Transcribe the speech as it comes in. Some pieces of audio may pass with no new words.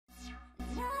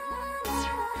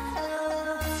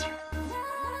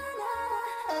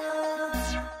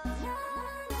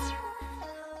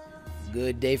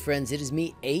Good day, friends. It is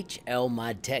me,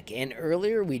 HLModTech, and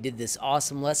earlier we did this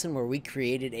awesome lesson where we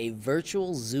created a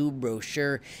virtual zoo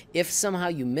brochure. If somehow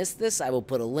you missed this, I will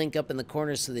put a link up in the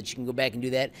corner so that you can go back and do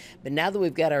that. But now that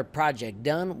we've got our project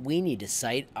done, we need to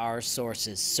cite our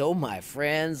sources. So, my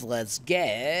friends, let's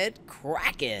get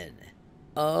cracking.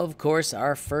 Of course,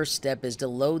 our first step is to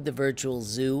load the virtual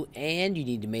zoo, and you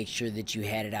need to make sure that you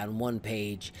had it on one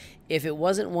page. If it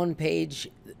wasn't one page,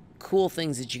 cool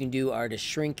things that you can do are to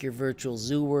shrink your virtual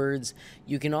zoo words.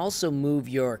 You can also move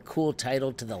your cool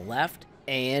title to the left,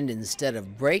 and instead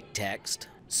of break text,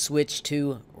 switch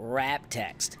to wrap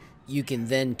text. You can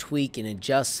then tweak and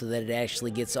adjust so that it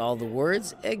actually gets all the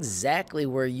words exactly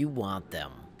where you want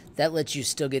them. That lets you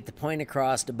still get the point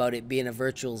across about it being a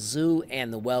virtual zoo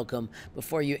and the welcome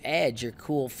before you add your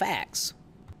cool facts.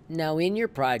 Now, in your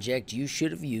project, you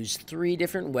should have used 3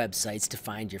 different websites to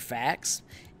find your facts,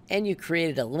 and you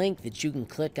created a link that you can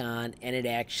click on and it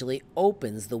actually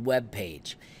opens the web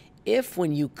page. If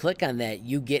when you click on that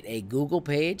you get a Google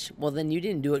page, well then you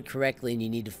didn't do it correctly and you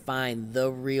need to find the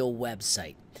real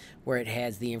website where it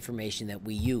has the information that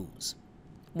we use.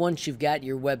 Once you've got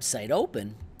your website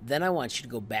open, then I want you to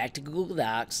go back to Google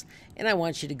Docs and I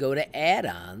want you to go to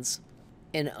Add-ons,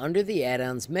 and under the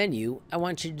Add-ons menu I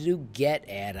want you to do Get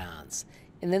Add-ons.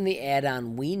 And then the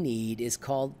add-on we need is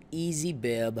called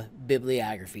EasyBib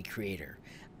Bibliography Creator.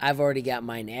 I've already got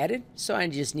mine added, so I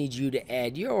just need you to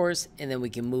add yours, and then we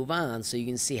can move on so you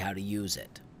can see how to use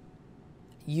it.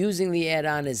 Using the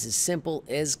add-on is as simple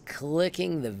as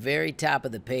clicking the very top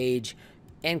of the page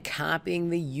and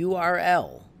copying the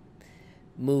URL.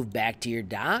 Move back to your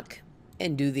doc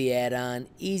and do the add-on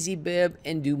EasyBib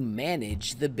and do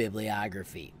Manage the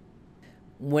Bibliography.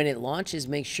 When it launches,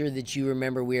 make sure that you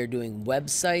remember we are doing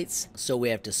websites, so we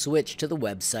have to switch to the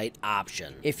website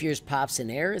option. If yours pops an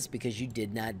error, it's because you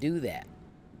did not do that.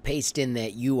 Paste in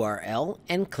that URL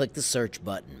and click the search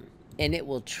button, and it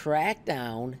will track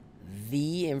down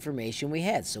the information we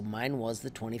had. So mine was the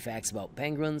 20 facts about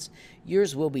penguins.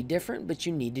 Yours will be different, but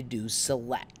you need to do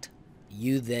select.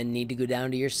 You then need to go down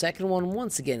to your second one.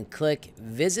 Once again, click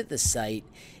visit the site.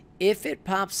 If it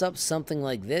pops up something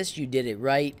like this, you did it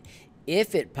right.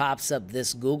 If it pops up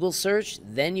this Google search,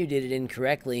 then you did it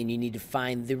incorrectly and you need to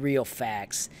find the real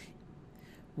facts.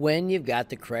 When you've got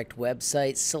the correct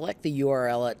website, select the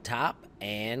URL at top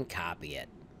and copy it.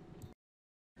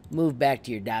 Move back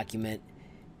to your document.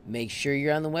 Make sure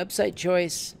you're on the website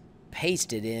choice.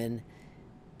 Paste it in.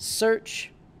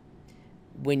 Search.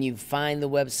 When you find the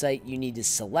website, you need to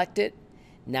select it.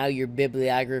 Now your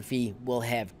bibliography will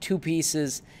have 2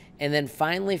 pieces. And then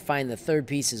finally find the third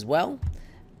piece as well.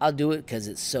 I'll do it because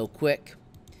it's so quick.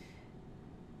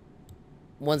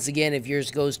 Once again, if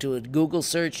yours goes to a Google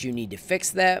search, you need to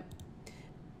fix that.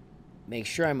 Make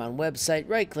sure I'm on website,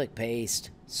 right-click,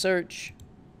 paste, search.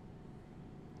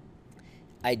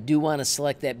 I do want to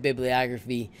select that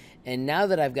bibliography, and now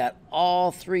that I've got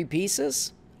all 3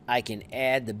 pieces, I can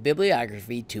add the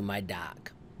bibliography to my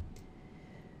doc.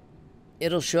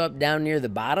 It'll show up down near the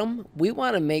bottom. We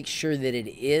want to make sure that it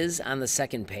is on the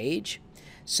second page.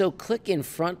 So click in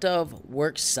front of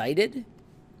Works Cited,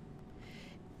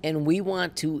 and we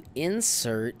want to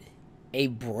insert a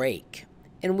break,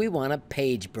 and we want a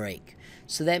page break.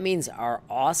 So that means our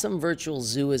awesome virtual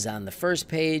zoo is on the first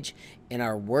page, and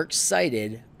our Works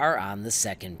Cited are on the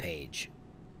second page.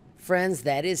 Friends,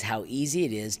 that is how easy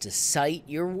it is to cite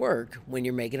your work when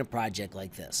you're making a project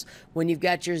like this. When you've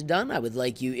got yours done, I would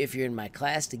like you, if you're in my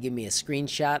class, to give me a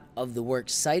screenshot of the work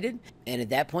cited, and at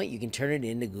that point you can turn it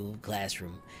into Google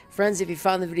Classroom. Friends, if you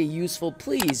found the video useful,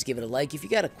 please give it a like. If you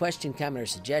got a question, comment, or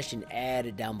suggestion, add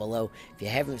it down below. If you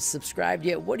haven't subscribed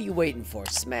yet, what are you waiting for?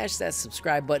 Smash that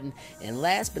subscribe button, and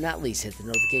last but not least, hit the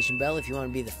notification bell if you want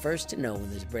to be the first to know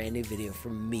when there's a brand new video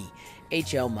from me,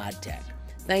 HLModTech.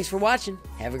 Thanks for watching.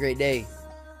 Have a great day.